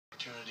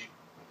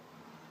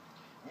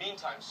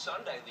Meantime,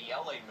 Sunday, the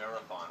LA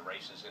Marathon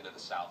races into the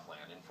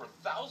Southland, and for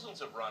thousands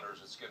of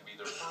runners, it's going to be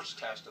their first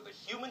test of the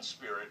human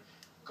spirit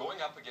going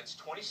up against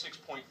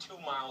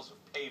 26.2 miles of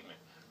pavement.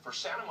 For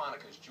Santa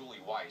Monica's Julie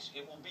Weiss,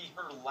 it will be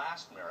her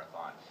last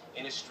marathon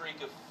in a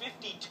streak of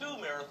 52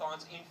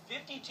 marathons in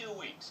 52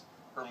 weeks.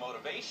 Her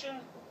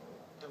motivation?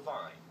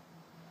 Divine.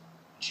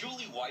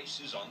 Julie Weiss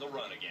is on the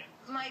run again.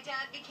 My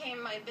dad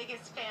became my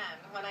biggest fan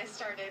when I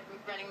started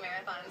running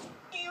marathons.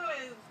 He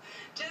was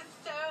just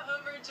so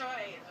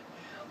overjoyed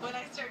when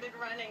I started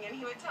running, and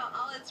he would tell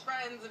all his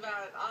friends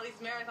about all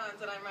these marathons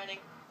that I'm running.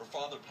 Her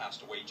father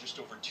passed away just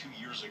over 2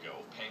 years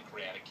ago of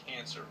pancreatic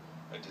cancer,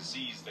 a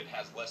disease that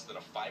has less than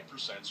a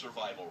 5%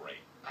 survival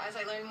rate. As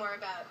I learned more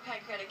about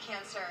pancreatic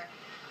cancer,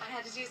 I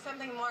had to do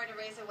something more to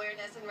raise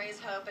awareness and raise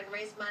hope and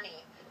raise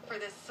money for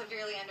this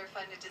severely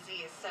underfunded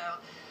disease. So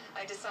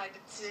I decided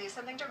to do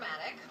something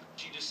dramatic.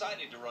 She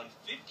decided to run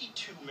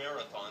 52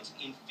 marathons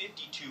in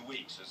 52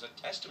 weeks as a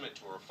testament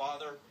to her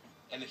father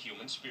and the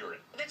human spirit.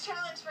 The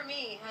challenge for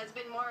me has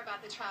been more about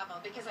the travel,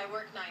 because I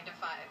work 9 to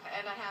 5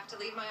 and I have to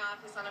leave my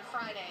office on a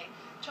Friday,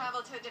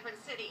 travel to a different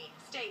city,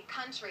 state,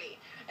 country,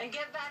 and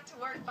get back to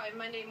work by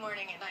Monday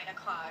morning at 9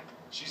 o'clock.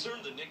 She's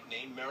earned the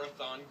nickname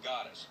Marathon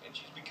Goddess, and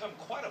she's become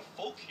quite a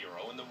folk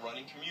hero in the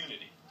running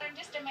community. I'm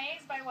just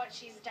amazed by what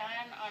she's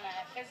done on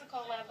a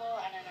physical level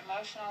and an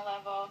emotional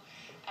level.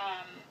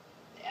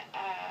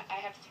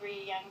 I have 3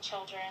 young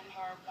children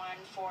who are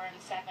 1, 4, and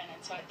 7,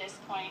 and so at this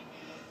point,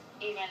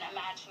 even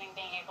imagining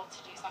being able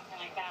to do something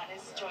like that is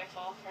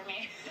joyful for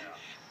me.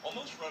 While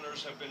most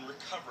runners have been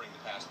recovering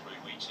the past 3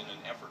 weeks in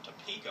an effort to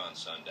peak on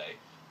Sunday,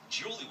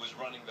 Julie was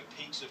running the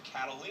peaks of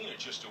Catalina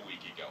just a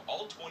week ago,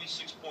 all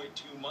 26.2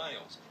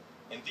 miles.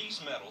 And these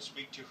medals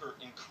speak to her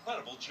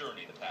incredible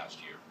journey the past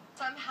year.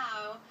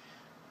 Somehow,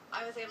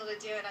 I was able to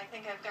do it. I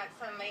think I've got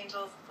some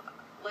angels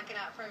looking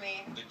out for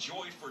me. The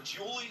joy for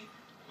Julie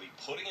will be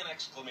putting an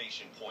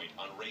exclamation point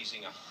on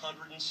raising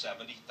 $170,000.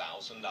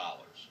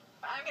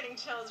 I'm getting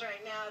chills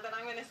right now that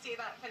I'm going to see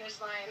that finish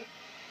line,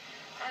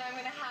 and I'm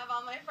going to have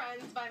all my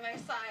friends by my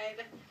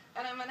side,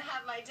 and I'm going to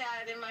have my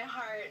dad in my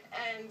heart,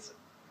 and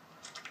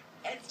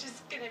it's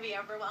just going to be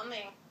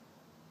overwhelming.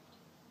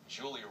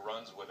 Julie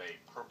runs with a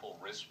purple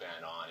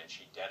wristband on, and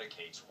she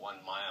dedicates 1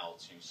 mile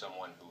to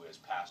someone who has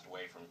passed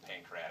away from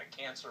pancreatic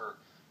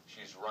cancer.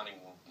 She's running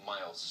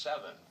mile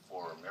 7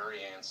 for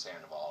Marianne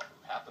Sandoval,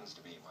 who happens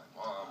to be my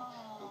mom,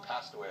 who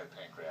passed away of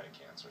pancreatic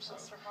cancer. So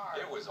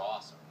it was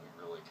awesome. We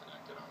really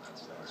connected on that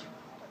stage.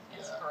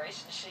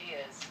 Inspiration she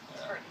is.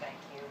 Yeah. Kurt, thank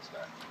you. Thanks,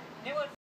 guy. New